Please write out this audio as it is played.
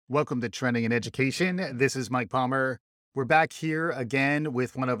Welcome to Trending in Education. This is Mike Palmer. We're back here again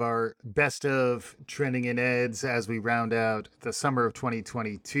with one of our best of Trending in Eds as we round out the summer of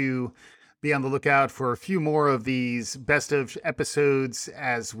 2022. Be on the lookout for a few more of these best of episodes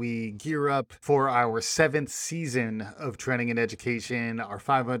as we gear up for our 7th season of Trending in Education. Our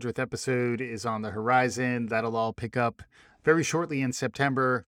 500th episode is on the horizon. That'll all pick up very shortly in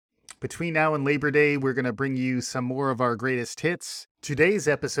September. Between now and Labor Day, we're going to bring you some more of our greatest hits. Today's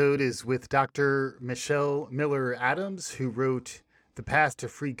episode is with Dr. Michelle Miller Adams, who wrote The Path to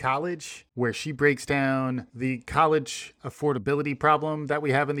Free College, where she breaks down the college affordability problem that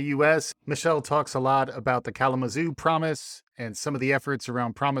we have in the U.S. Michelle talks a lot about the Kalamazoo Promise and some of the efforts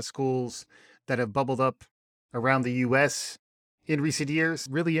around promise schools that have bubbled up around the U.S. in recent years.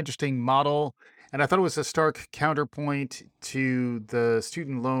 Really interesting model. And I thought it was a stark counterpoint to the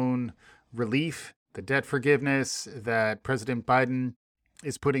student loan relief, the debt forgiveness that President Biden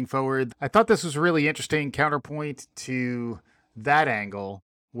is putting forward. I thought this was a really interesting counterpoint to that angle,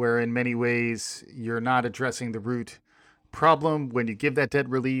 where in many ways you're not addressing the root problem when you give that debt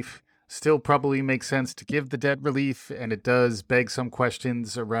relief. Still probably makes sense to give the debt relief, and it does beg some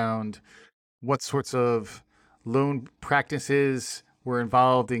questions around what sorts of loan practices were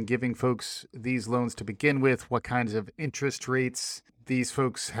involved in giving folks these loans to begin with, what kinds of interest rates these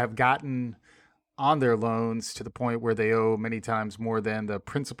folks have gotten on their loans to the point where they owe many times more than the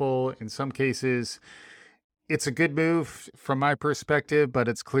principal in some cases. It's a good move from my perspective, but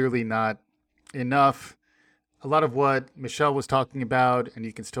it's clearly not enough. A lot of what Michelle was talking about, and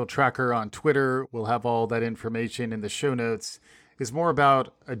you can still track her on Twitter, we'll have all that information in the show notes, is more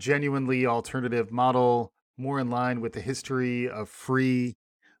about a genuinely alternative model, more in line with the history of free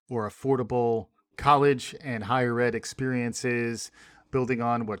or affordable college and higher ed experiences, building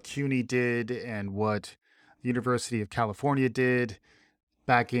on what CUNY did and what the University of California did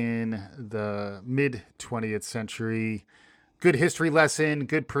back in the mid 20th century. Good history lesson,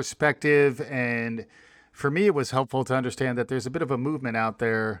 good perspective, and for me, it was helpful to understand that there's a bit of a movement out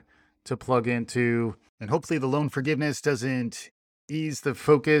there to plug into, and hopefully the loan forgiveness doesn't ease the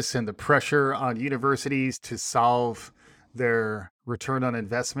focus and the pressure on universities to solve their return on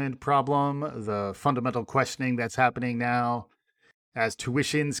investment problem, the fundamental questioning that's happening now as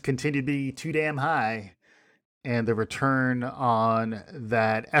tuitions continue to be too damn high and the return on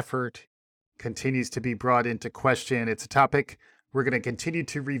that effort continues to be brought into question. It's a topic we're going to continue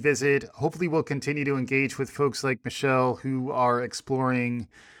to revisit. Hopefully, we'll continue to engage with folks like Michelle who are exploring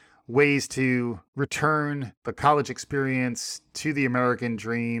ways to return the college experience to the American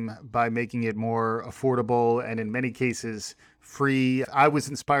dream by making it more affordable and in many cases free. I was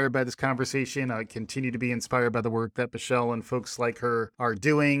inspired by this conversation. I continue to be inspired by the work that Michelle and folks like her are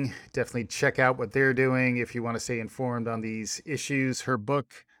doing. Definitely check out what they're doing if you want to stay informed on these issues. Her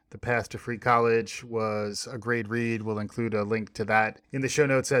book, The Path to Free College, was a great read. We'll include a link to that in the show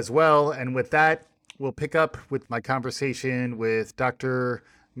notes as well. And with that, we'll pick up with my conversation with Dr.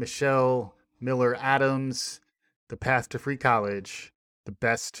 Michelle Miller Adams, The Path to Free College, the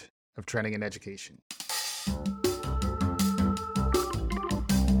best of trending in education.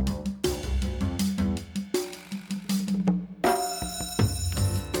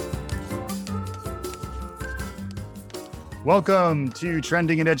 Welcome to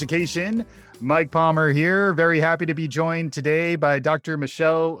Trending in Education. Mike Palmer here. Very happy to be joined today by Dr.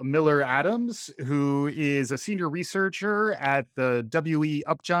 Michelle Miller Adams, who is a senior researcher at the W.E.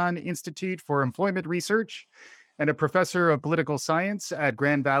 Upjohn Institute for Employment Research and a professor of political science at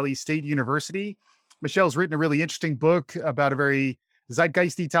Grand Valley State University. Michelle's written a really interesting book about a very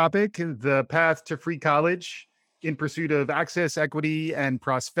zeitgeisty topic, The Path to Free College in Pursuit of Access, Equity, and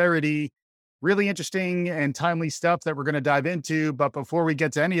Prosperity. Really interesting and timely stuff that we're going to dive into. But before we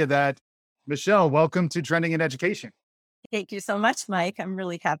get to any of that, Michelle, welcome to Trending in Education. Thank you so much, Mike. I'm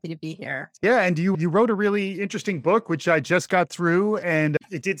really happy to be here. Yeah, and you wrote a really interesting book, which I just got through, and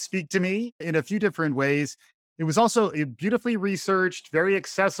it did speak to me in a few different ways. It was also beautifully researched, very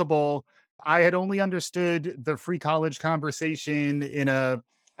accessible. I had only understood the free college conversation in a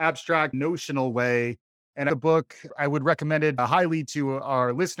abstract, notional way. And the book, I would recommend it highly to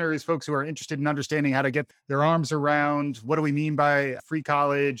our listeners, folks who are interested in understanding how to get their arms around what do we mean by free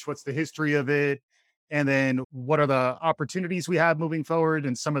college, what's the history of it, and then what are the opportunities we have moving forward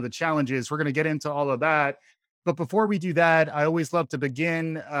and some of the challenges. We're going to get into all of that. But before we do that, I always love to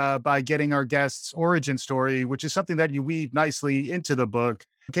begin by getting our guest's origin story, which is something that you weave nicely into the book.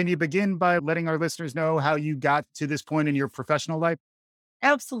 Can you begin by letting our listeners know how you got to this point in your professional life?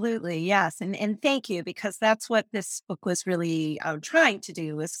 Absolutely. Yes. And thank you, because that's what this book was really trying to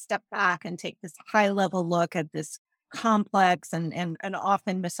do, is step back and take this high level look at this complex and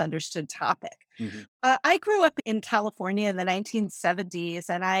often misunderstood topic. Hmm. I grew up in California in the 1970s,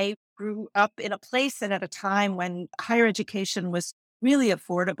 and I grew up in a place and at a time when higher education was really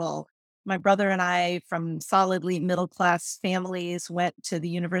affordable. My brother and I, from solidly middle class families, went to the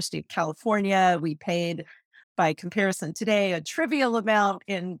University of California. We paid, by comparison today, a trivial amount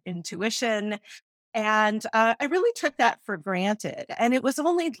in tuition. And I really took that for granted. And it was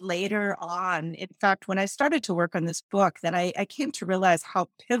only later on, in fact, when I started to work on this book, that I came to realize how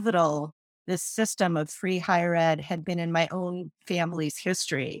pivotal this system of free higher ed had been in my own family's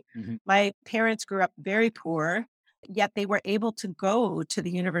history. Hmm. My parents grew up very poor, yet they were able to go to the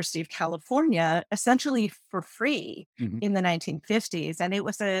University of California essentially for free Hmm. in the 1950s. And it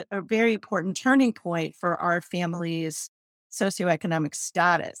was a very important turning point for our family's socioeconomic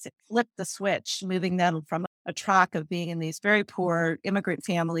status. It flipped the switch, moving them from a track of being in these very poor immigrant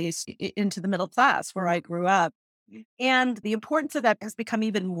families into the middle class where I grew up. And the importance of that has become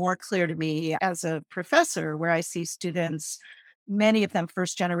even more clear to me as a professor, where I see students, many of them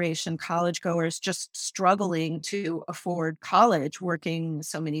first generation college goers, just struggling to afford college, working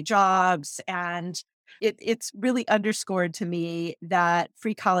so many jobs. And it's really underscored to me that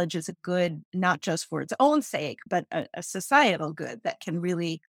free college is a good, not just for its own sake, but a societal good that can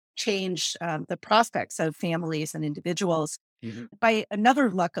really change the prospects of families and individuals. Hmm. By another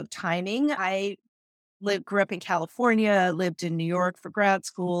luck of timing, I grew up in California, lived in New York for grad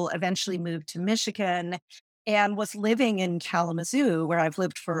school, eventually moved to Michigan, and was living in Kalamazoo, where I've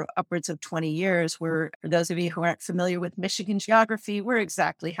lived for upwards of 20 years. Where, for those of you who aren't familiar with Michigan geography, we're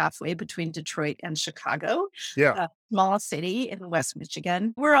exactly halfway between Detroit and Chicago, Yeah. a small city in West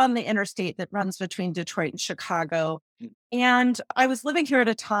Michigan. We're on the interstate that runs between Detroit and Chicago. And I was living here at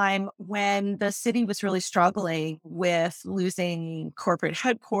a time when the city was really struggling with losing corporate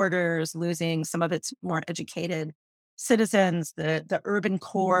headquarters, losing some of its more educated citizens. The urban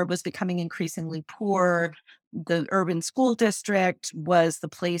core was becoming increasingly poor. The urban school district was the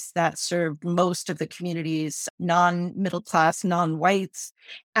place that served most of the community's non middle class, non whites.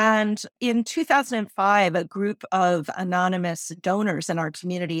 And in 2005, a group of anonymous donors in our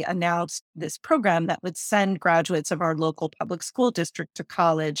community announced this program that would send graduates of our local public school district to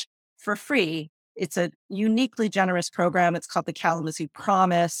college for free. It's a uniquely generous program. It's called the Kalamazoo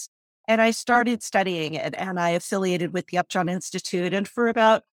Promise. And I started studying it, and I affiliated with the Upjohn Institute. And for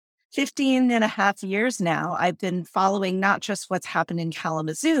about 15 and a half years now, I've been following not just what's happened in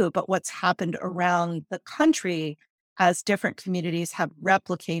Kalamazoo, but what's happened around the country as different communities have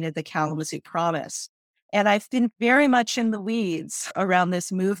replicated the Kalamazoo Promise. And I've been very much in the weeds around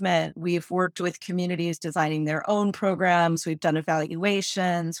this movement. We've worked with communities designing their own programs, we've done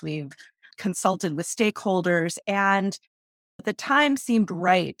evaluations, we've consulted with stakeholders, and the time seemed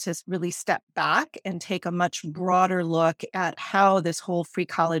right to really step back and take a much broader look at how this whole free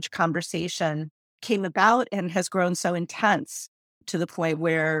college conversation came about and has grown so intense to the point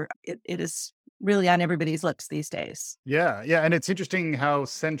where it is really on everybody's lips these days. Yeah, yeah, and it's interesting how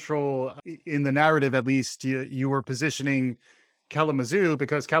central in the narrative, at least, you were positioning Kalamazoo,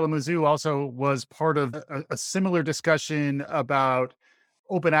 because Kalamazoo also was part of a similar discussion about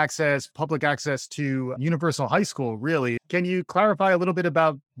open access, public access to universal high school. Really, can you clarify a little bit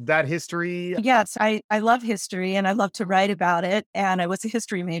about that history? Yes, I love history and I love to write about it. And I was a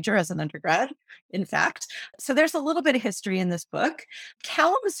history major as an undergrad, in fact. So there's a little bit of history in this book.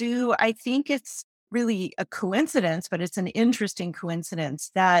 Kalamazoo, I think it's really a coincidence, but it's an interesting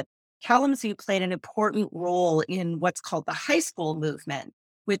coincidence that Kalamazoo played an important role in what's called the high school movement,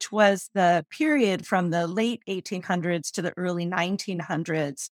 which was the period from the late 1800s to the early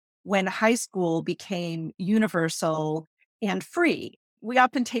 1900s when high school became universal and free. We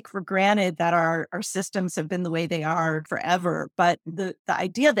often take for granted that our systems have been the way they are forever, but the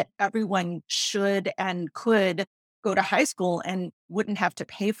idea that everyone should and could go to high school and wouldn't have to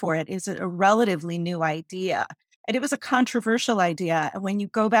pay for it is a relatively new idea. And it was a controversial idea. And when you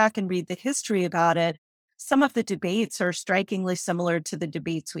go back and read the history about it, some of the debates are strikingly similar to the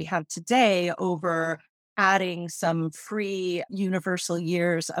debates we have today over adding some free universal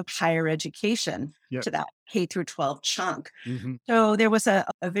years of higher education Yeah. to that K through 12 chunk. Hmm. So there was a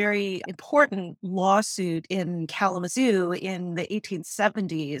very important lawsuit in Kalamazoo in the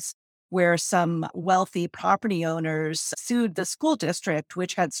 1870s where some wealthy property owners sued the school district,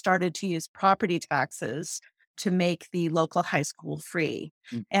 which had started to use property taxes to make the local high school free.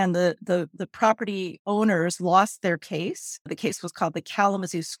 And the property owners lost their case. The case was called the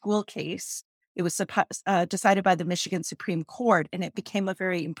Kalamazoo School Case. It was decided by the Michigan Supreme Court, and it became a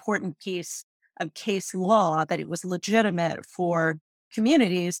very important piece of case law that it was legitimate for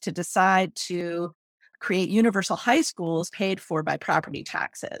communities to decide to create universal high schools paid for by property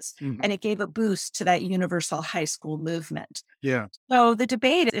taxes. Mhm. And it gave a boost to that universal high school movement. Yeah. So the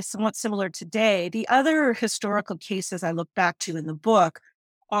debate is somewhat similar today. The other historical cases I look back to in the book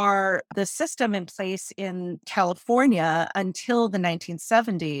are the system in place in California until the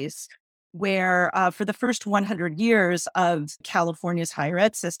 1970s, where for the first 100 years of California's higher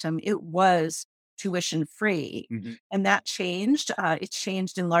ed system, it was tuition free. Mhm. And that changed. It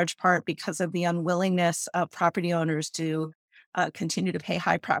changed in large part because of the unwillingness of property owners to continue to pay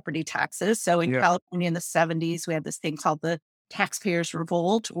high property taxes. So in Yeah. California in the 70s, we had this thing called the Taxpayers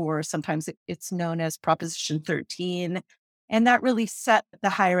Revolt, or sometimes it's known as Proposition 13. And that really set the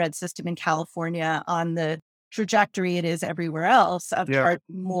higher ed system in California on the trajectory it is everywhere else of Yeah.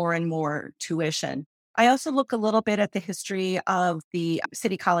 charging more and more tuition. I also look a little bit at the history of the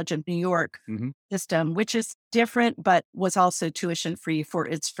City College of New York Mhm. system, which is different, but was also tuition free for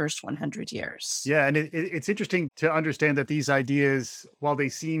its first 100 years. Yeah, and it's interesting to understand that these ideas, while they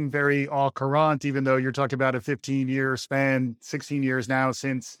seem very au courant, even though you're talking about a 15-year span, 16 years now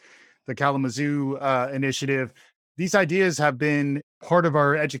since the Kalamazoo initiative, these ideas have been part of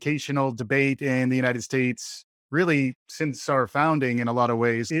our educational debate in the United States really since our founding in a lot of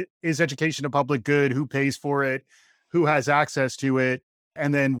ways. Is education a public good? Who pays for it? Who has access to it?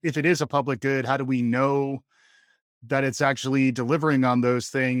 And then if it is a public good, how do we know that it's actually delivering on those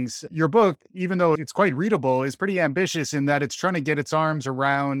things? Your book, even though it's quite readable, is pretty ambitious in that it's trying to get its arms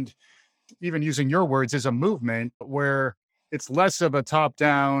around, even using your words, is a movement where it's less of a top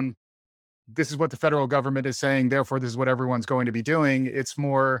down, this is what the federal government is saying, therefore, this is what everyone's going to be doing. It's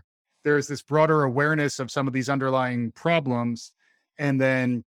more, there's this broader awareness of some of these underlying problems. And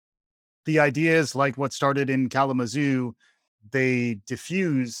then the ideas like what started in Kalamazoo, they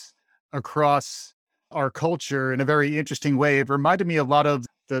diffuse across our culture in a very interesting way. It reminded me a lot of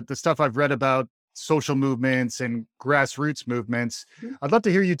the stuff I've read about social movements and grassroots movements. Mhm. I'd love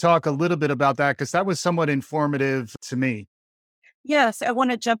to hear you talk a little bit about that because that was somewhat informative to me. Yes, I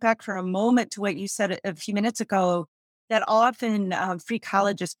want to jump back for a moment to what you said a few minutes ago, that often free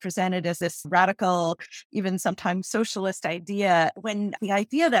college is presented as this radical, even sometimes socialist idea, when the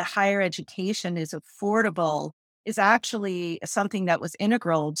idea that higher education is affordable is actually something that was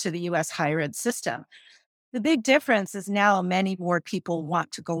integral to the US higher ed system. The big difference is now many more people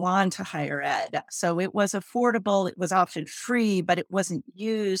want to go on to higher ed. So it was affordable, it was often free, but it wasn't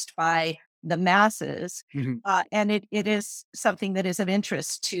used by the masses. Mhm. And it is something that is of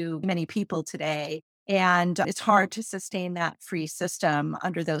interest to many people today. And it's hard to sustain that free system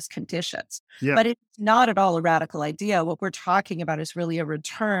under those conditions. Yeah. But it's not at all a radical idea. What we're talking about is really a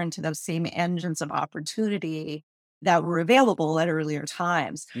return to those same engines of opportunity that were available at earlier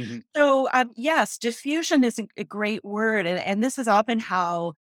times. Mhm. So, yes, diffusion is a great word. And this is often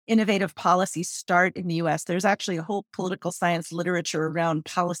how innovative policies start in the US. There's actually a whole political science literature around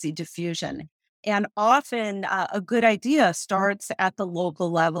policy diffusion. And often a good idea starts at the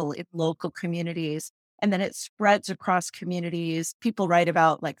local level in local communities, and then it spreads across communities. People write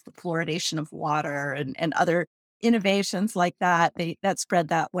about like the fluoridation of water and other innovations like that. That spread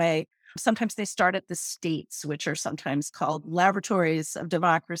that way. Sometimes they start at the states, which are sometimes called laboratories of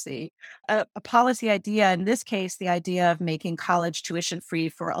democracy. A policy idea, in this case, the idea of making college tuition free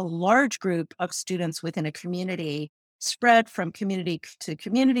for a large group of students within a community, spread from community to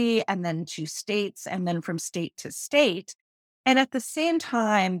community, and then to states, and then from state to state. And at the same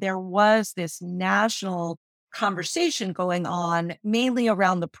time, there was this national conversation going on, mainly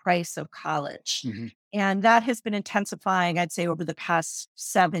around the price of college. Mhm. And that has been intensifying, I'd say, over the past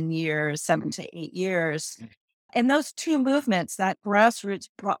 7 years, 7 to 8 years. And those two movements, that grassroots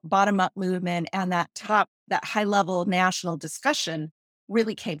bottom up movement and that high level national discussion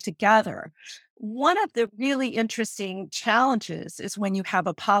really came together. One of the really interesting challenges is when you have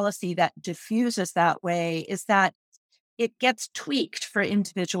a policy that diffuses that way, is that it gets tweaked for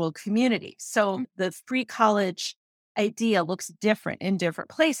individual communities. So the free college idea looks different in different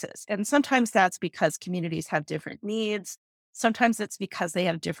places. And sometimes that's because communities have different needs. Sometimes it's because they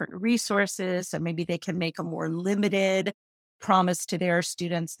have different resources. So maybe they can make a more limited promise to their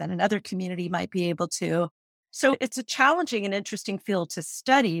students than another community might be able to. So it's a challenging and interesting field to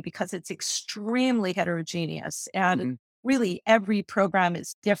study because it's extremely heterogeneous. And Mhm. really, every program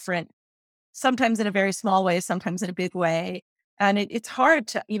is different, sometimes in a very small way, sometimes in a big way. And it's hard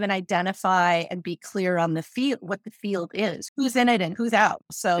to even identify and be clear on the field, what the field is, who's in it and who's out.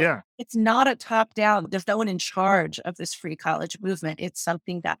 So Yeah. it's not a top down, there's no one in charge of this free college movement. It's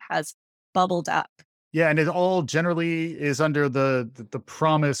something that has bubbled up. Yeah, and it all generally is under the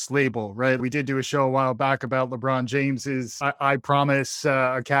promise label, right? We did do a show a while back about LeBron James's I Promise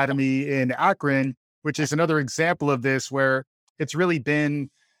Academy in Akron, which is another example of this where it's really been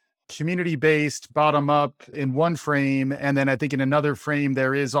community based, bottom up in one frame. And then I think in another frame,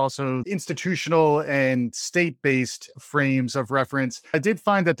 there is also institutional and state based frames of reference. I did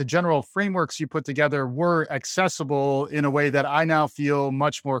find that the general frameworks you put together were accessible in a way that I now feel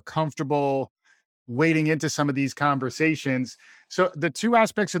much more comfortable wading into some of these conversations. So the two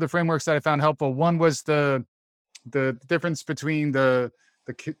aspects of the frameworks that I found helpful, one was the difference between the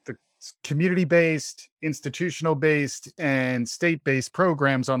community based, institutional based, and state based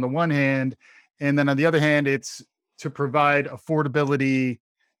programs on the one hand, and then on the other hand, it's to provide affordability,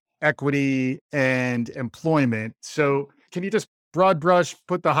 equity, and employment. So, can you just broad brush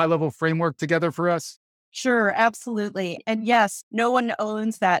put the high level framework together for us? Sure, absolutely. And yes, no one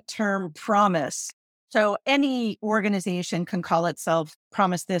owns that term promise. So any organization can call itself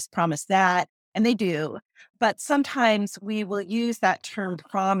promise this, promise that, and they do. But sometimes we will use that term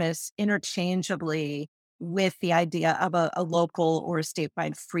promise interchangeably with the idea of a local or a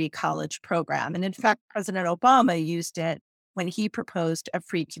statewide free college program. And in fact, President Obama used it when he proposed a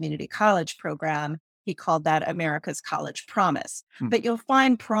free community college program. He called that America's College Promise. Hmm. But you'll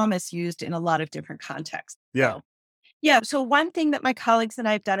find promise used in a lot of different contexts. Yeah. So one thing that my colleagues and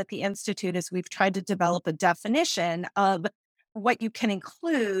I have done at the Institute is we've tried to develop a definition of what you can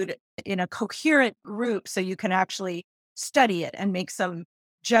include in a coherent group so you can actually study it and make some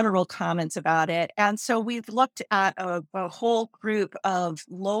general comments about it. And so we've looked at a whole group of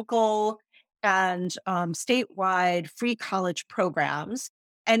local and statewide free college programs.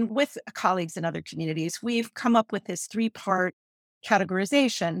 And with colleagues in other communities, we've come up with this three-part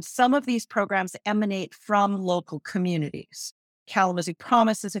categorization. Some of these programs emanate from local communities. Kalamazoo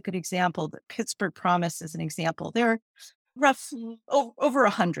Promise is a good example. The Pittsburgh Promise is an example. There are roughly over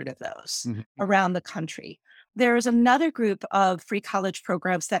 100 of those Mhm. around the country. There's another group of free college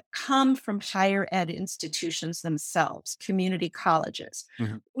programs that come from higher ed institutions themselves, community colleges.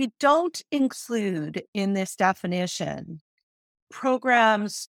 Mhm. We don't include in this definition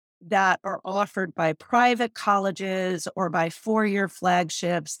programs that are offered by private colleges or by four-year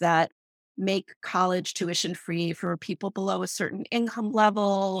flagships that make college tuition free for people below a certain income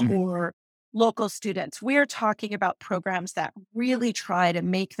level Mhm. or local students. We're talking about programs that really try to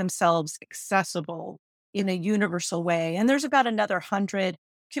make themselves accessible in a universal way. And there's about another 100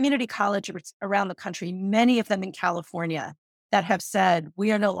 community colleges around the country, many of them in California, that have said,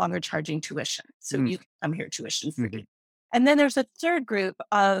 we are no longer charging tuition. So Mhm. you can come here tuition free. Mhm. And then there's a third group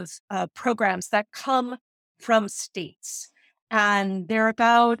of programs that come from states. And they're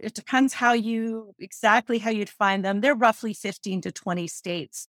about, it depends exactly how you'd find them. They're roughly 15 to 20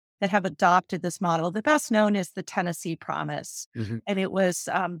 states that have adopted this model. The best known is the Tennessee Promise. Mhm. And it was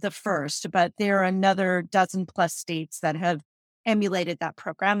the first, but there are another dozen plus states that have emulated that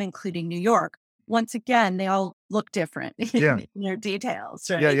program, including New York. Once again, they all look different Yeah. in their details,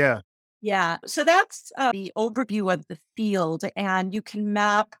 Yeah. right? Yeah. Yeah. So that's the overview of the field. And you can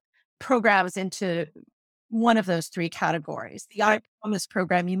map programs into one of those three categories. The I Promise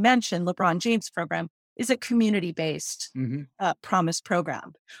program you mentioned, LeBron James program, is a community based Mhm. promise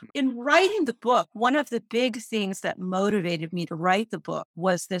program. In writing the book, one of the big things that motivated me to write the book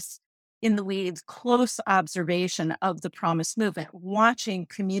was this in the weeds, close observation of the promise movement, watching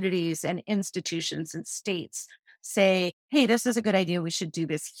communities and institutions and states say, hey, this is a good idea. We should do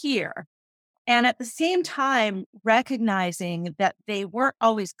this here. And at the same time, recognizing that they weren't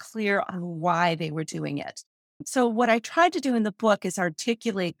always clear on why they were doing it. So, what I tried to do in the book is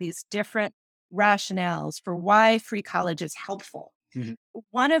articulate these different rationales for why free college is helpful. Mhm.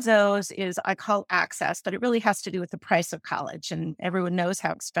 One of those is I call access, but it really has to do with the price of college. And everyone knows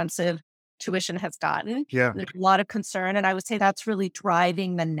how expensive tuition has gotten. Yeah. There's a lot of concern. And I would say that's really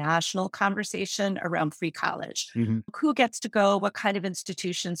driving the national conversation around free college. Mhm. Who gets to go? What kind of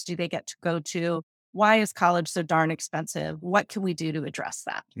institutions do they get to go to? Why is college so darn expensive? What can we do to address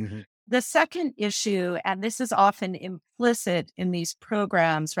that? Mhm. The second issue, and this is often implicit in these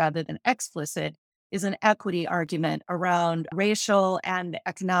programs rather than explicit, is an equity argument around racial and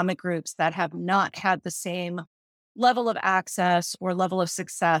economic groups that have not had the same level of access or level of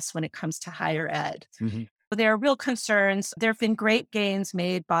success when it comes to higher ed. Mhm. There are real concerns. There have been great gains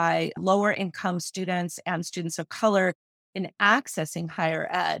made by lower income students and students of color in accessing higher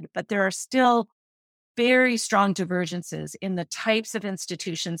ed, but there are still very strong divergences in the types of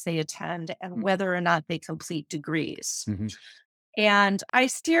institutions they attend and whether or not they complete degrees. Mhm. And I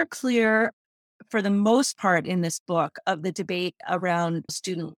steer clear, for the most part in this book, of the debate around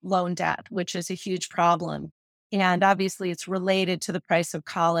student loan debt, which is a huge problem. And obviously, it's related to the price of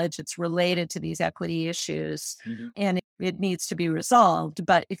college. It's related to these equity issues. Mhm. And it it needs to be resolved.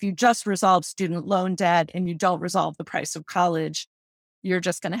 But if you just resolve student loan debt and you don't resolve the price of college, you're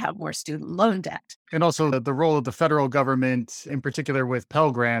just going to have more student loan debt. And also the role of the federal government, in particular with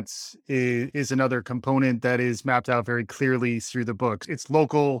Pell Grants, is another component that is mapped out very clearly through the book. It's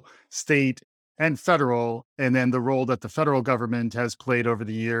local, state, and federal. And then the role that the federal government has played over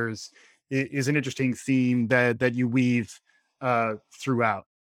the years is an interesting theme that you weave throughout.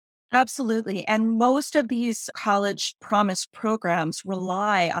 Absolutely. And most of these college promise programs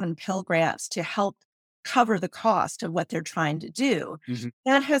rely on Pell Grants to help cover the cost of what they're trying to do. Mhm.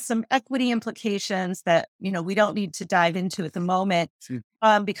 That has some equity implications that, we don't need to dive into at the moment,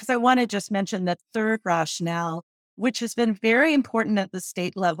 Mm. because I want to just mention the third rationale, which has been very important at the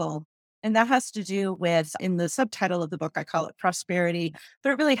state level. And that has to do with, in the subtitle of the book, I call it prosperity,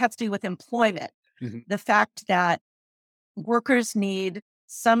 but it really has to do with employment. Mhm. The fact that workers need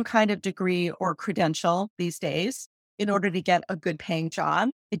some kind of degree or credential these days in order to get a good paying job.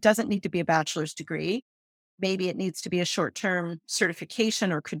 It doesn't need to be a bachelor's degree. Maybe it needs to be a short term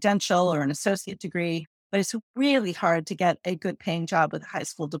certification or credential or an associate degree, but it's really hard to get a good paying job with a high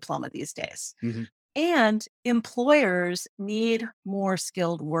school diploma these days. Mhm. And employers need more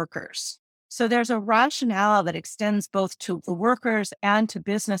skilled workers. So there's a rationale that extends both to the workers and to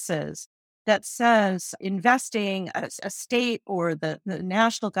businesses that says investing, a state or the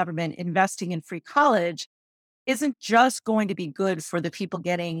national government investing in free college isn't just going to be good for the people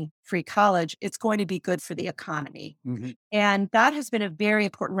getting free college, it's going to be good for the economy. Mhm. And that has been a very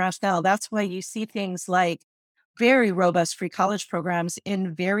important rationale. That's why you see things like very robust free college programs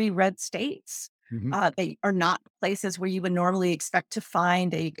in very red states. Mhm. They are not places where you would normally expect to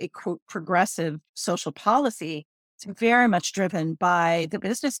find a quote progressive social policy. It's very much driven by the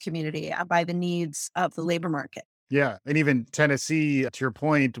business community, by the needs of the labor market. Yeah. And even Tennessee, to your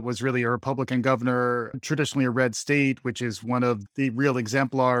point, was really a Republican governor, traditionally a red state, which is one of the real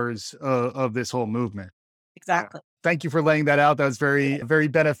exemplars of this whole movement. Exactly. Thank you for laying that out. That was very, very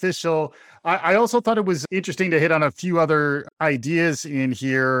beneficial. I also thought it was interesting to hit on a few other ideas in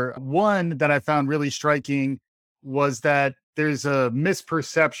here. One that I found really striking was that there's a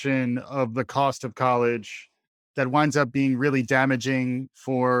misperception of the cost of college that winds up being really damaging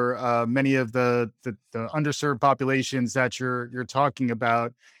for many of the underserved populations that you're talking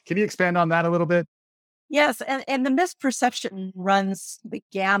about. Can you expand on that a little bit? Yes, and the misperception runs the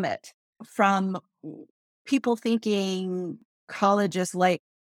gamut from people thinking college is like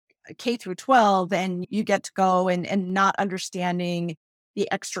K through 12 and you get to go and not understanding the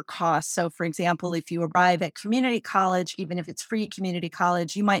extra costs. So for example, if you arrive at community college, even if it's free community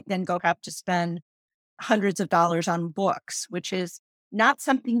college, you might then go have to spend hundreds of dollars on books, which is not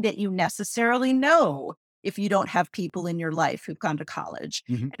something that you necessarily know if you don't have people in your life who've gone to college.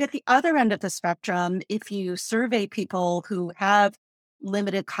 Mhm. And at the other end of the spectrum, if you survey people who have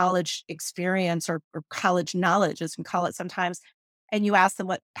limited college experience or college knowledge, as we call it sometimes, and you ask them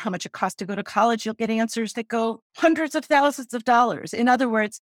how much it costs to go to college, you'll get answers that go hundreds of thousands of dollars. In other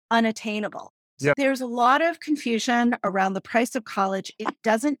words, unattainable. So Yeah. there's a lot of confusion around the price of college. It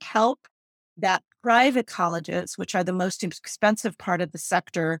doesn't help that private colleges, which are the most expensive part of the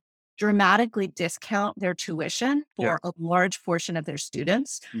sector, dramatically discount their tuition Yeah. for a large portion of their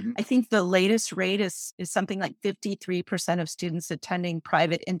students. Mhm. I think the latest rate is something like 53% of students attending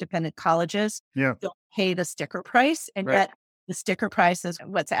private independent colleges Yeah. don't pay the sticker price, and Right. yet the sticker price is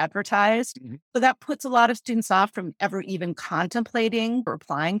what's advertised. Mhm. So that puts a lot of students off from ever even contemplating or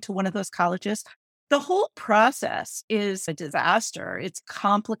applying to one of those colleges. The whole process is a disaster. It's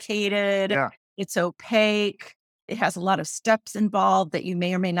complicated, Yeah. it's opaque. It has a lot of steps involved that you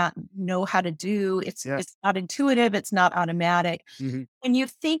may or may not know how to do. It's Yeah. it's not intuitive, it's not automatic. Mhm. When you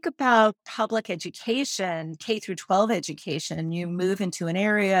think about public education, K through 12 education, you move into an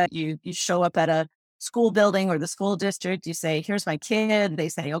area, you show up at a school building or the school district, you say, "Here's my kid." They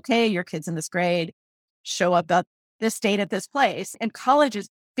say, "Okay, your kid's in this grade. Show up at this date at this place." And college is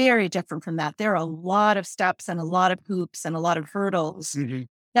very different from that. There are a lot of steps and a lot of hoops and a lot of hurdles Mhm.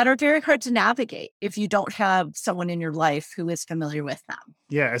 that are very hard to navigate if you don't have someone in your life who is familiar with them.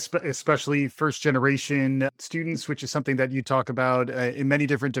 Yeah, especially first generation students, which is something that you talk about in many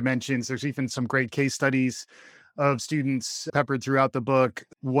different dimensions. There's even some great case studies of students peppered throughout the book,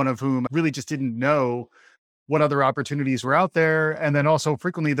 one of whom really just didn't know what other opportunities were out there. And then also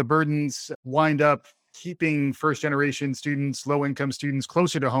frequently the burdens wind up keeping first generation students, low income students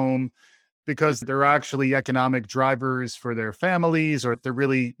closer to home because they're actually economic drivers for their families, or they're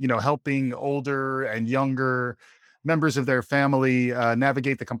really, helping older and younger members of their family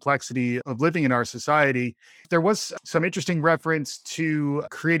navigate the complexity of living in our society. There was some interesting reference to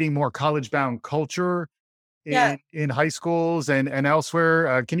creating more college bound culture Yeah, in high schools and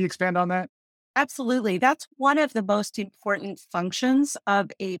elsewhere. Can you expand on that? absolutely. That's one of the most important functions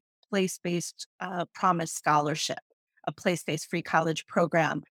of a place-based promise scholarship, a place-based free college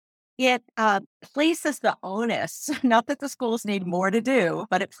program. It places the onus, not that the schools need more to do,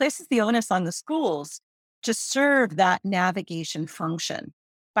 but it places the onus on the schools to serve that navigation function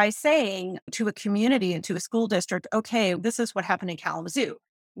by saying to a community and to a school district, okay, this is what happened in Kalamazoo.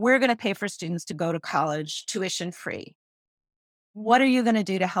 We're going to pay for students to go to college tuition free. What are you going to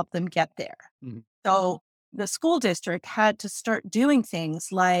do to help them get there? Mhm. So the school district had to start doing things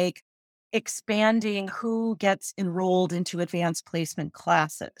like expanding who gets enrolled into advanced placement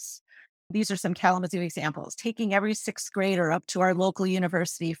classes. These are some Kalamazoo examples. Taking every sixth grader up to our local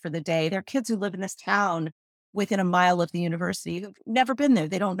university for the day. They're kids who live in this town within a mile of the university who've never been there.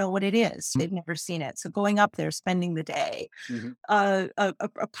 They don't know what it is. They've never seen it. So going up there, spending the day, Mhm.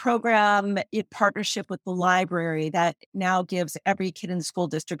 a program in partnership with the library that now gives every kid in the school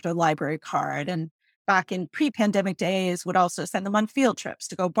district a library card. And back in pre-pandemic days, would also send them on field trips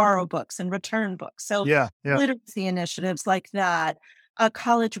to go borrow books and return books. So Yeah, yeah. literacy initiatives like that, a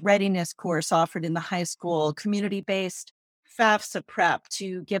college readiness course offered in the high school, community-based FAFSA prep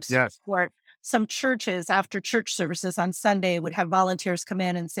to give Yes. support. Some churches after church services on Sunday would have volunteers come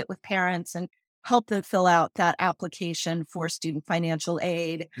in and sit with parents and help them fill out that application for student financial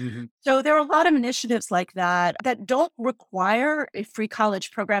aid. Mhm. So there are a lot of initiatives like that that don't require a free college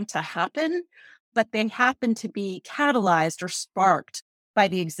program to happen, but they happen to be catalyzed or sparked by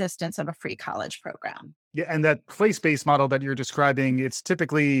the existence of a free college program. Yeah, and that place-based model that you're describing, it's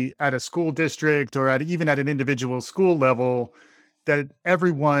typically at a school district or at even at an individual school level that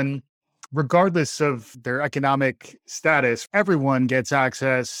everyone, regardless of their economic status, everyone gets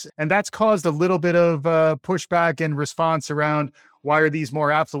access. And that's caused a little bit of pushback and response around why are these more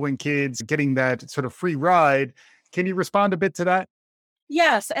affluent kids getting that sort of free ride? Can you respond a bit to that?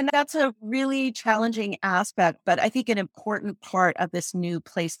 Yes, and that's a really challenging aspect, but I think an important part of this new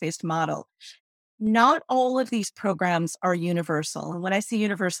place-based model. Not all of these programs are universal. And when I say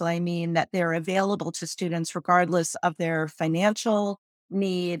universal, I mean that they're available to students regardless of their financial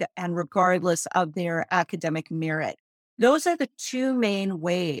need and regardless of their academic merit. Those are the two main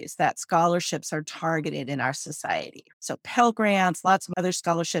ways that scholarships are targeted in our society. So, Pell Grants, lots of other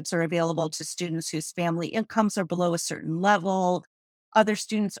scholarships are available to students whose family incomes are below a certain level. Other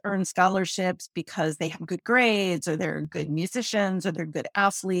students earn scholarships because they have good grades or they're good musicians or they're good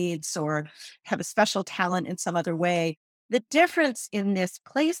athletes or have a special talent in some other way. The difference in this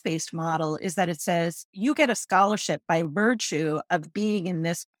place based model is that it says you get a scholarship by virtue of being in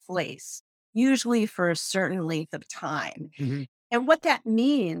this place, usually for a certain length of time. Mhm. And what that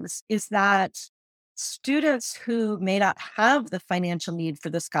means is that students who may not have the financial need for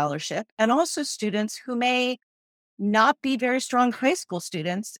the scholarship, and also students who may not be very strong high school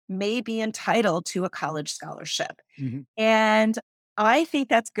students, may be entitled to a college scholarship. Mhm. And I think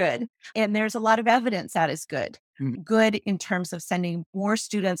that's good. And there's a lot of evidence that is good. Mhm. Good in terms of sending more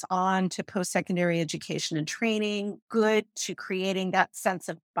students on to post secondary education and training, good to creating that sense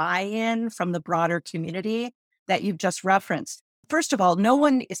of buy in from the broader community that you've just referenced. First of all, no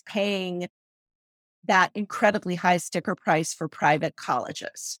one is paying that incredibly high sticker price for private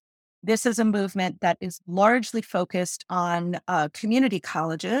colleges. This is a movement that is largely focused on community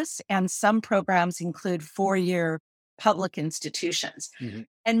colleges, and some programs include 4-year public institutions. Mhm.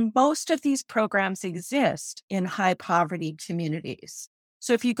 And most of these programs exist in high poverty communities.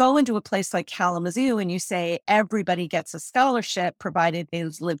 So if you go into a place like Kalamazoo and you say everybody gets a scholarship, provided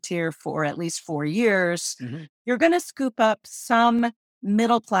they've lived here for at least 4 years, Mhm. you're going to scoop up some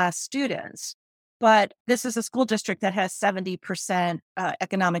middle class students. But this is a school district that has 70%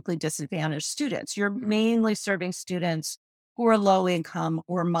 economically disadvantaged students. You're mainly serving students who are low income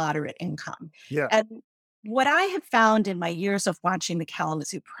or moderate income. Yeah. And what I have found in my years of watching the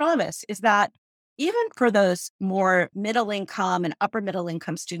Kalamazoo Promise is that even for those more middle income and upper middle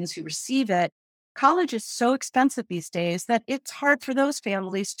income students who receive it, college is so expensive these days that it's hard for those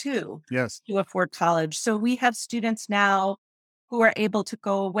families too Yes. to afford college. So we have students now who are able to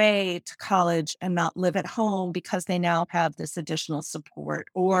go away to college and not live at home because they now have this additional support,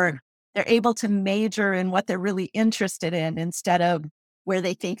 or they're able to major in what they're really interested in instead of where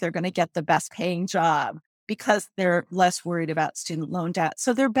they think they're going to get the best paying job because they're less worried about student loan debt.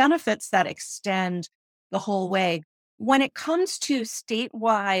 So there are benefits that extend the whole way. When it comes to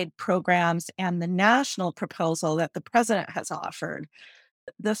statewide programs and the national proposal that the president has offered,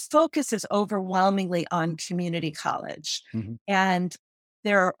 the focus is overwhelmingly on community college. Mhm. And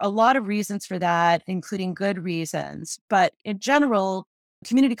there are a lot of reasons for that, including good reasons. But in general,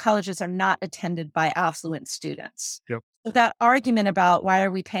 community colleges are not attended by affluent students. Yep. So that argument about why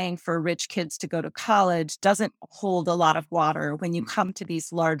are we paying for rich kids to go to college doesn't hold a lot of water when you come to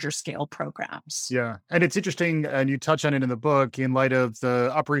these larger scale programs. Yeah. And it's interesting, and you touch on it in the book, in light of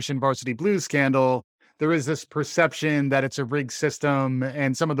the Operation Varsity Blues scandal, there is this perception that it's a rigged system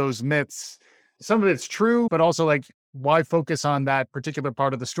and some of those myths. Some of it's true, but also like, why focus on that particular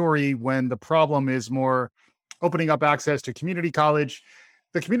part of the story when the problem is more opening up access to community college?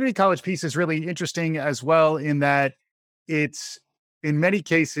 The community college piece is really interesting as well, in that it's in many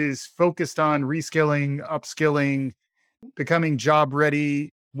cases focused on reskilling, upskilling, becoming job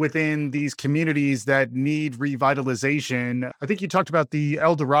ready within these communities that need revitalization. I think you talked about the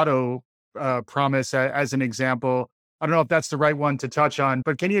El Dorado promise as an example. I don't know if that's the right one to touch on,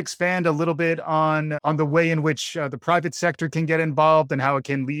 but can you expand a little bit on the way in which the private sector can get involved and how it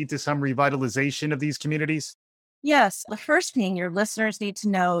can lead to some revitalization of these communities? Yes. The first thing your listeners need to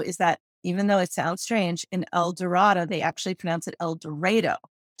know is that even though it sounds strange, in El Dorado, they actually pronounce it El Dorado.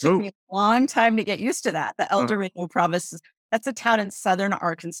 Took Oh, me a long time to get used to that. The El uh, Dorado province, that's a town in southern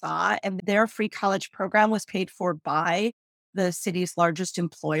Arkansas, and their free college program was paid for by the city's largest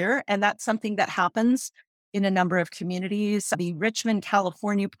employer. And that's something that happens in a number of communities. The Richmond,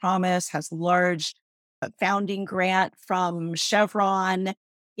 California promise has large founding grant from Chevron.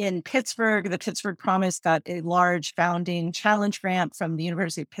 In Pittsburgh, the Pittsburgh Promise got a large founding challenge grant from the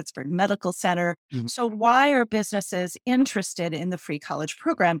University of Pittsburgh Medical Center. mhm, So, why are businesses interested in the free college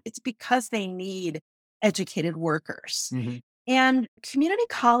program? It's because they need educated workers. mhm. And community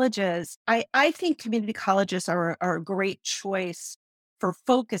colleges, I think community colleges are a great choice for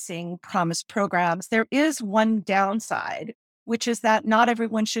focusing promise programs. There is one downside, which is that not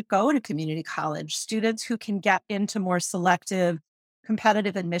everyone should go to community college. Students who can get into more selective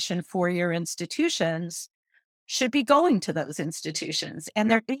competitive admission four-year institutions should be going to those institutions. And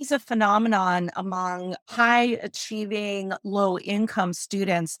there is a phenomenon among high achieving, low income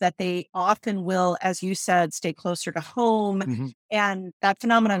students that they often will, as you said, stay closer to home. Mhm. And that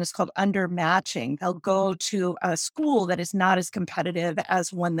phenomenon is called undermatching. They'll go to a school that is not as competitive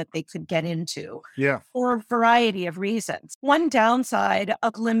as one that they could get into Yeah. for a variety of reasons. One downside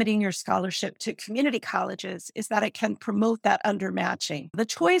of limiting your scholarship to community colleges is that it can promote that undermatching. The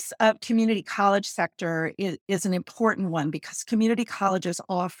choice of community college sector is an important one because community colleges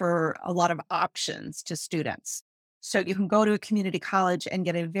offer a lot of options to students. So you can go to a community college and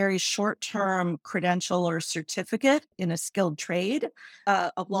get a very short-term credential or certificate in a skilled trade.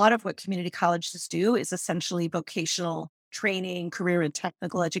 A lot of what community colleges do is essentially vocational training, career and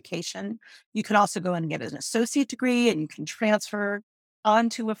technical education. You can also go and get an associate degree and you can transfer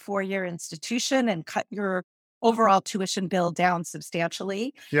onto a four-year institution and cut your overall tuition bill down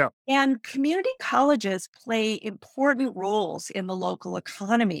substantially. Yeah. And community colleges play important roles in the local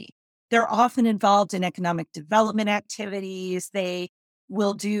economy. They're often involved in economic development activities. They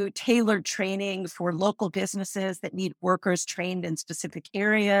will do tailored training for local businesses that need workers trained in specific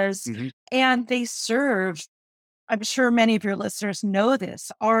areas. Mhm. And they serve, I'm sure many of your listeners know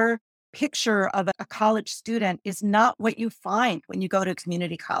this. Our picture of a college student is not what you find when you go to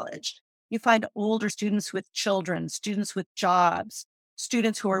community college. You find older students with children, students with jobs,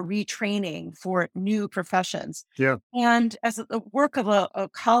 students who are retraining for new professions. Yeah. And as the work of a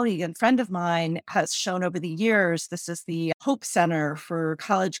colleague and friend of mine has shown over the years, this is the Hope Center for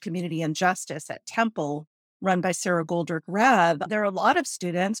College Community and Justice at Temple, run by Sarah Goldberg Rev. There are a lot of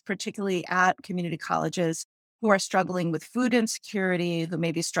students, particularly at community colleges, who are struggling with food insecurity, who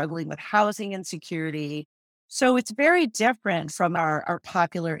may be struggling with housing insecurity. So it's very different from our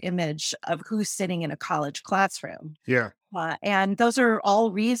popular image of who's sitting in a college classroom. Yeah. And those are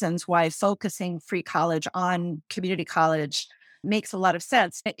all reasons why focusing free college on community college makes a lot of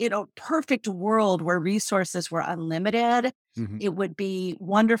sense. In a perfect world where resources were unlimited, Mhm. it would be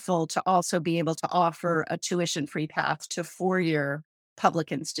wonderful to also be able to offer a tuition free path to four-year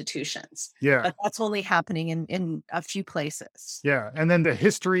public institutions. Yeah. But that's only happening in a few places. Yeah. And then the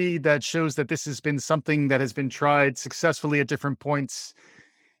history that shows that this has been something that has been tried successfully at different points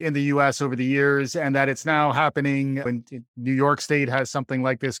in the US over the years, and that it's now happening when New York State has something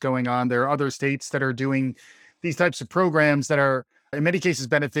like this going on. There are other states that are doing these types of programs that are, in many cases,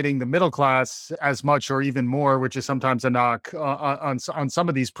 benefiting the middle class as much or even more, which is sometimes a knock on some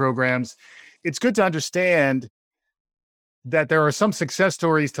of these programs. It's good to understand that there are some success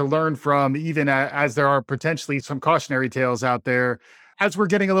stories to learn from, even as there are potentially some cautionary tales out there. As we're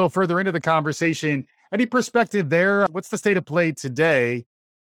getting a little further into the conversation, any perspective there? What's the state of play today?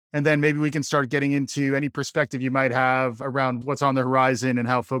 And then maybe we can start getting into any perspective you might have around what's on the horizon and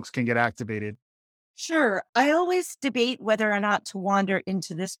how folks can get activated. Sure. I always debate whether or not to wander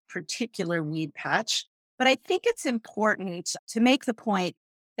into this particular weed patch, but I think it's important to make the point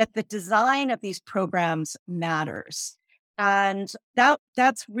that the design of these programs matters. And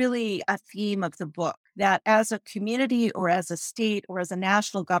that's really a theme of the book, that as a community or as a state or as a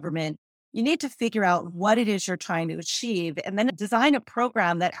national government, you need to figure out what it is you're trying to achieve and then design a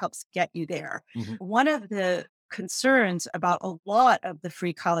program that helps get you there. Mhm. One of the concerns about a lot of the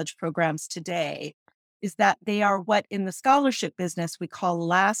free college programs today is that they are what in the scholarship business we call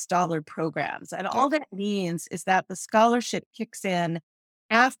last dollar programs. And Yeah. all that means is that the scholarship kicks in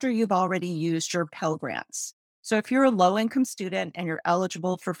after you've already used your Pell Grants. So if you're a low income student and you're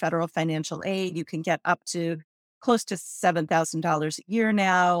eligible for federal financial aid, you can get up to close to $7,000 a year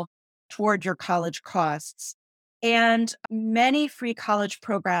now toward your college costs. And many free college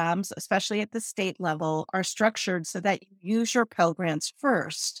programs, especially at the state level, are structured so that you use your Pell Grants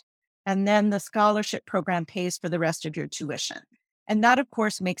first, and then the scholarship program pays for the rest of your tuition. And that, of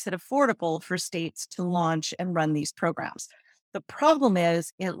course, makes it affordable for states to launch and run these programs. The problem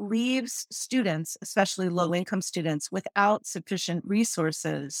is it leaves students, especially low income students, without sufficient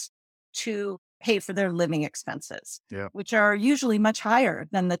resources to pay for their living expenses, Yeah. which are usually much higher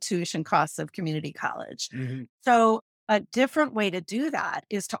than the tuition costs of community college. Mhm. So, a different way to do that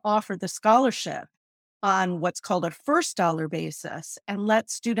is to offer the scholarship on what's called a first dollar basis and let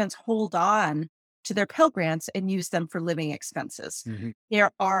students hold on to their Pell Grants and use them for living expenses. Mhm.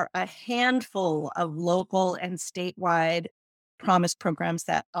 There are a handful of local and statewide promise programs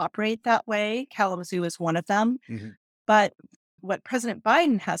that operate that way. Kalamazoo is one of them. Mhm. But what President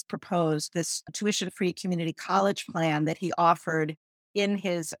Biden has proposed, this tuition free community college plan that he offered in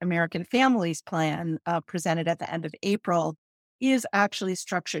his American Families Plan presented at the end of April, is actually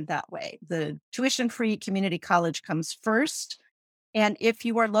structured that way. The tuition free community college comes first. And if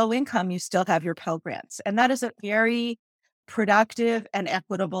you are low income, you still have your Pell Grants. And that is a very productive and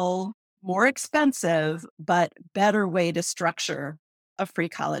equitable, more expensive, but better way to structure a free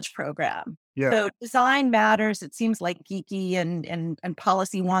college program. Yeah. So design matters. It seems like geeky and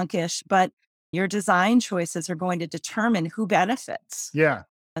policy wonkish, but your design choices are going to determine who benefits. Yeah.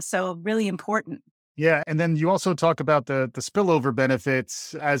 So really important. Yeah, and then you also talk about the spillover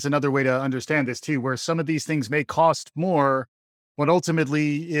benefits as another way to understand this too, where some of these things may cost more, but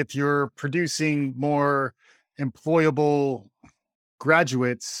ultimately, if you're producing more employable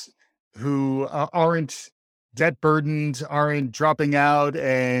graduates who aren't debt burdened, aren't dropping out,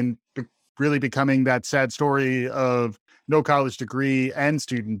 and really becoming that sad story of no college degree and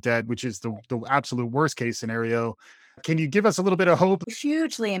student debt, which is the absolute worst case scenario. Can you give us a little bit of hope?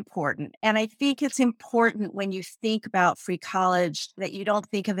 Hugely important. And I think it's important when you think about free college that you don't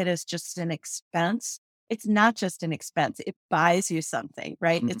think of it as just an expense. It's not just an expense, it buys you something,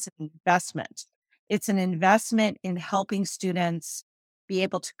 right? Mhm. It's an investment. It's an investment in helping students be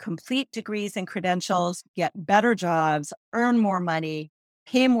able to complete degrees and credentials, get better jobs, earn more money,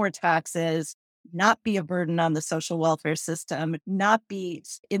 pay more taxes, not be a burden on the social welfare system, not be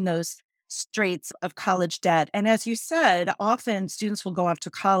in those straits of college debt. And as you said, often students will go off to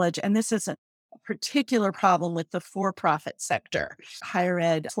college, and this is a particular problem with the for profit sector, higher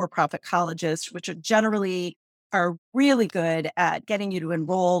ed for profit colleges, which are generally are really good at getting you to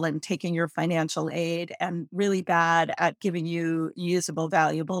enroll and taking your financial aid and really bad at giving you usable,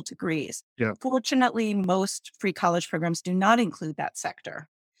 valuable degrees. Yeah. Fortunately, most free college programs do not include that sector.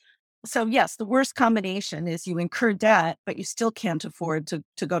 So yes, the worst combination is you incur debt, but you still can't afford to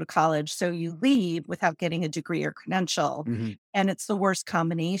go to college. So you leave without getting a degree or credential. Mhm. And it's the worst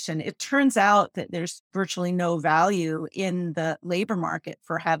combination. It turns out that there's virtually no value in the labor market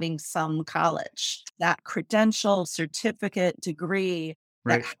for having some college. That credential, certificate, degree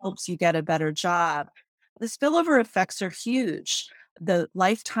that Right. helps you get a better job. The spillover effects are huge. The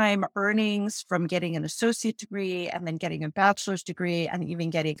lifetime earnings from getting an associate degree and then getting a bachelor's degree and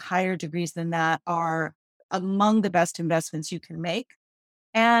even getting higher degrees than that are among the best investments you can make.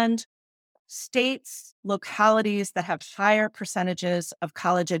 And states, localities that have higher percentages of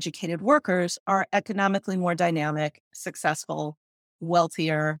college educated workers are economically more dynamic, successful,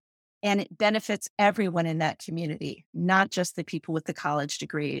 wealthier, and it benefits everyone in that community, not just the people with the college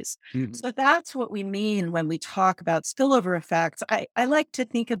degrees. Mhm. So that's what we mean when we talk about spillover effects. I like to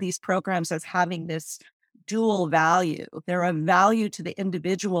think of these programs as having this dual value. They're a value to the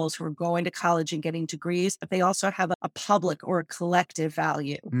individuals who are going to college and getting degrees, but they also have a public or a collective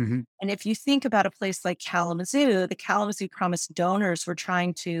value. Mhm. And if you think about a place like Kalamazoo, the Kalamazoo Promise donors were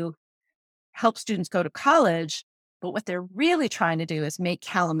trying to help students go to college, But what they're really trying to do is make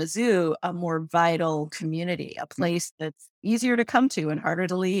Kalamazoo a more vital community, a place that's easier to come to and harder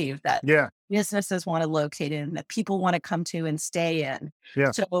to leave, that Yeah. businesses want to locate in, that people want to come to and stay in.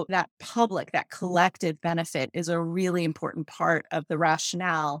 Yeah. So that public, that collective benefit is a really important part of the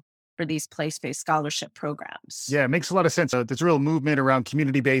rationale for these place-based scholarship programs. Yeah. It makes a lot of sense. There's a real movement around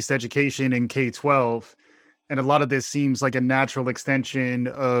community-based education in K-12. And a lot of this seems like a natural extension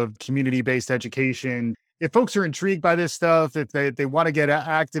of community-based education. If folks are intrigued by this stuff, if they want to get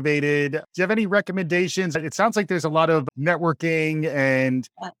activated, do you have any recommendations? It sounds like there's a lot of networking and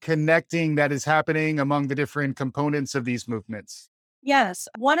connecting that is happening among the different components of these movements. Yes.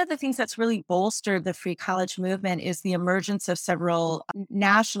 One of the things that's really bolstered the free college movement is the emergence of several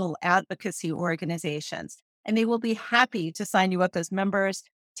national advocacy organizations. And they will be happy to sign you up as members,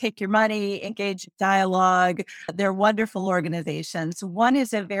 take your money, engage in dialogue. They're wonderful organizations. One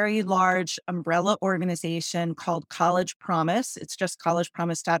is a very large umbrella organization called College Promise. It's just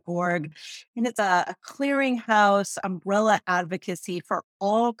collegepromise.org. And it's a clearinghouse umbrella advocacy for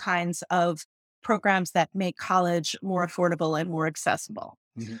all kinds of programs that make college more affordable and more accessible.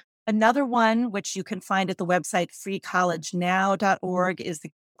 Mhm. Another one, which you can find at the website freecollegenow.org,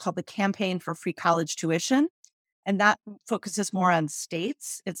 called the Campaign for Free College Tuition. And that focuses more on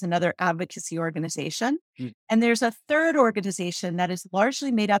states. It's another advocacy organization. Mm. And there's a third organization that is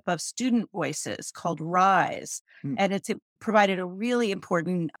largely made up of student voices called RISE. Mm. And it's provided a really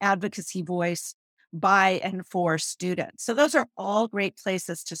important advocacy voice by and for students. So those are all great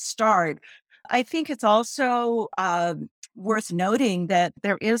places to start. I think it's also worth noting that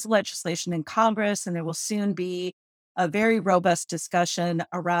there is legislation in Congress, and there will soon be a very robust discussion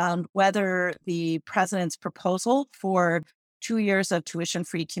around whether the president's proposal for 2 years of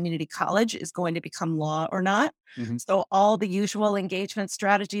tuition-free community college is going to become law or not. Mhm. So all the usual engagement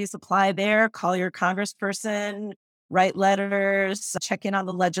strategies apply there. Call your congressperson, write letters, check in on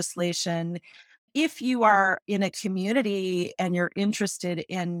the legislation. If you are in a community and you're interested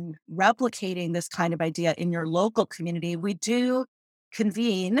in replicating this kind of idea in your local community, we do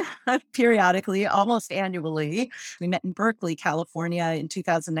convene periodically, almost annually. We met in Berkeley, California in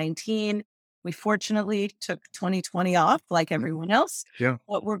 2019. We fortunately took 2020 off like everyone else. Yeah.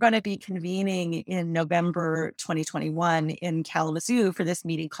 But we're going to be convening in November 2021 in Kalamazoo for this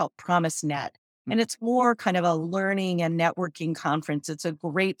meeting called PromiseNet. And it's more kind of a learning and networking conference. It's a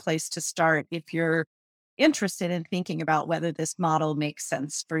great place to start if you're interested in thinking about whether this model makes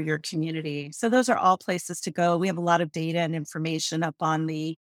sense for your community. So those are all places to go. We have a lot of data and information up on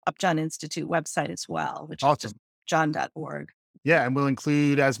the Upjohn Institute website as well, which is just Awesome. john.org. Yeah, and we'll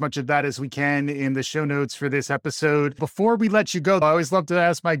include as much of that as we can in the show notes for this episode. Before we let you go, I always love to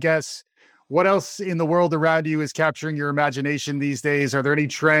ask my guests, what else in the world around you is capturing your imagination these days? Are there any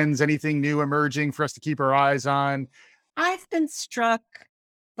trends, anything new emerging for us to keep our eyes on? I've been struck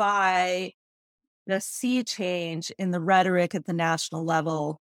by the sea change in the rhetoric at the national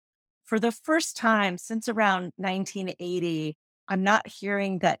level. For the first time since around 1980, I'm not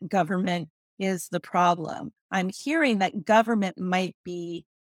hearing that government is the problem. I'm hearing that government might be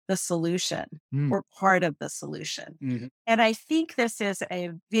the solution Mm. or part of the solution. Mhm. And I think this is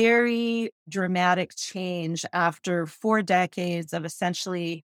a very dramatic change after 4 decades of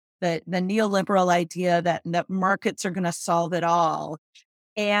essentially the neoliberal idea that markets are going to solve it all.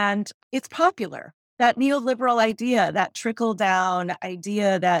 And it's popular. That neoliberal idea, that trickle down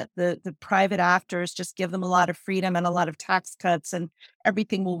idea that the private actors just give them a lot of freedom and a lot of tax cuts and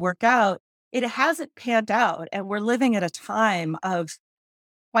everything will work out. It hasn't panned out. And we're living at a time of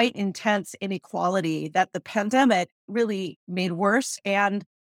quite intense inequality that the pandemic really made worse and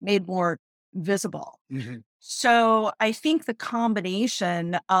made more visible. Mhm. So I think the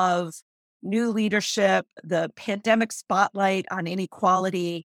combination of new leadership, the pandemic spotlight on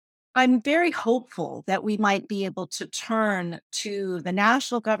inequality, I'm very hopeful that we might be able to turn to the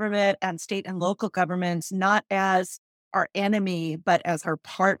national government and state and local governments, not as our enemy, but as our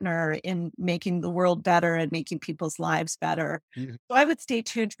partner in making the world better and making people's lives better. Mhm. So I would stay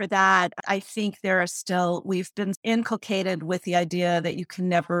tuned for that. I think we've been inculcated with the idea that you can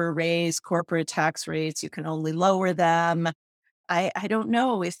never raise corporate tax rates, you can only lower them. I don't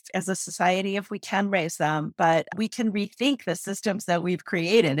know if, as a society, if we can raise them, but we can rethink the systems that we've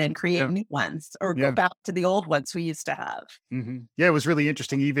created and create Yeah. new ones or go Yeah. back to the old ones we used to have. Mhm. Yeah, it was really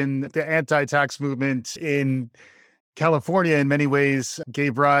interesting. Even the anti-tax movement in California, in many ways,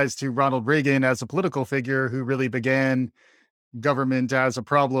 gave rise to Ronald Reagan as a political figure who really began government as a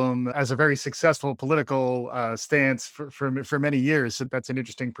problem, as a very successful political stance for many years. So that's an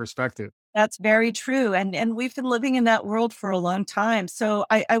interesting perspective. That's very true. And we've been living in that world for a long time. So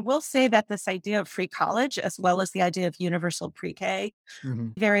I will say that this idea of free college, as well as the idea of universal pre-K, Hmm.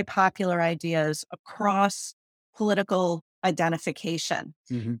 very popular ideas across political identification.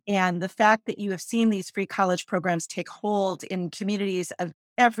 Hmm. And the fact that you have seen these free college programs take hold in communities of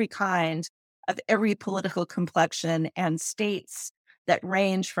every kind, of every political complexion, and states that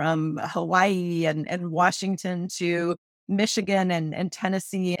range from Hawaii and Washington to Michigan and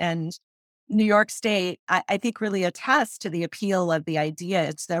Tennessee and New York State, I think really attests to the appeal of the idea.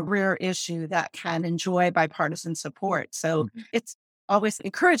 It's a rare issue that can enjoy bipartisan support. So it's always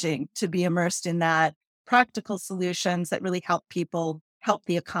encouraging to be immersed in that practical solutions that really help people, help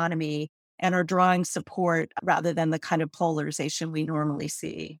the economy, and are drawing support rather than the kind of polarization we normally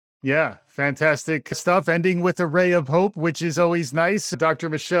see. Yeah, fantastic stuff. Ending with a ray of hope, which is always nice. Dr.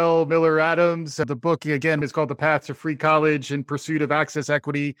 Michelle Miller Adams. The book, again, is called The Path to Free College in Pursuit of Access,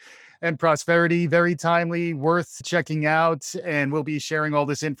 Equity, and Prosperity. Very timely, worth checking out. And we'll be sharing all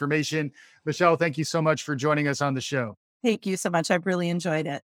this information. Michelle, thank you so much for joining us on the show. Thank you so much. I've really enjoyed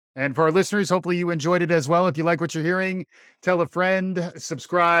it. And for our listeners, hopefully you enjoyed it as well. If you like what you're hearing, tell a friend,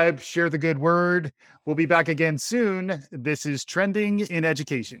 subscribe, share the good word. We'll be back again soon. This is Trending in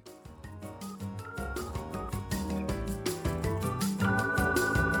Education.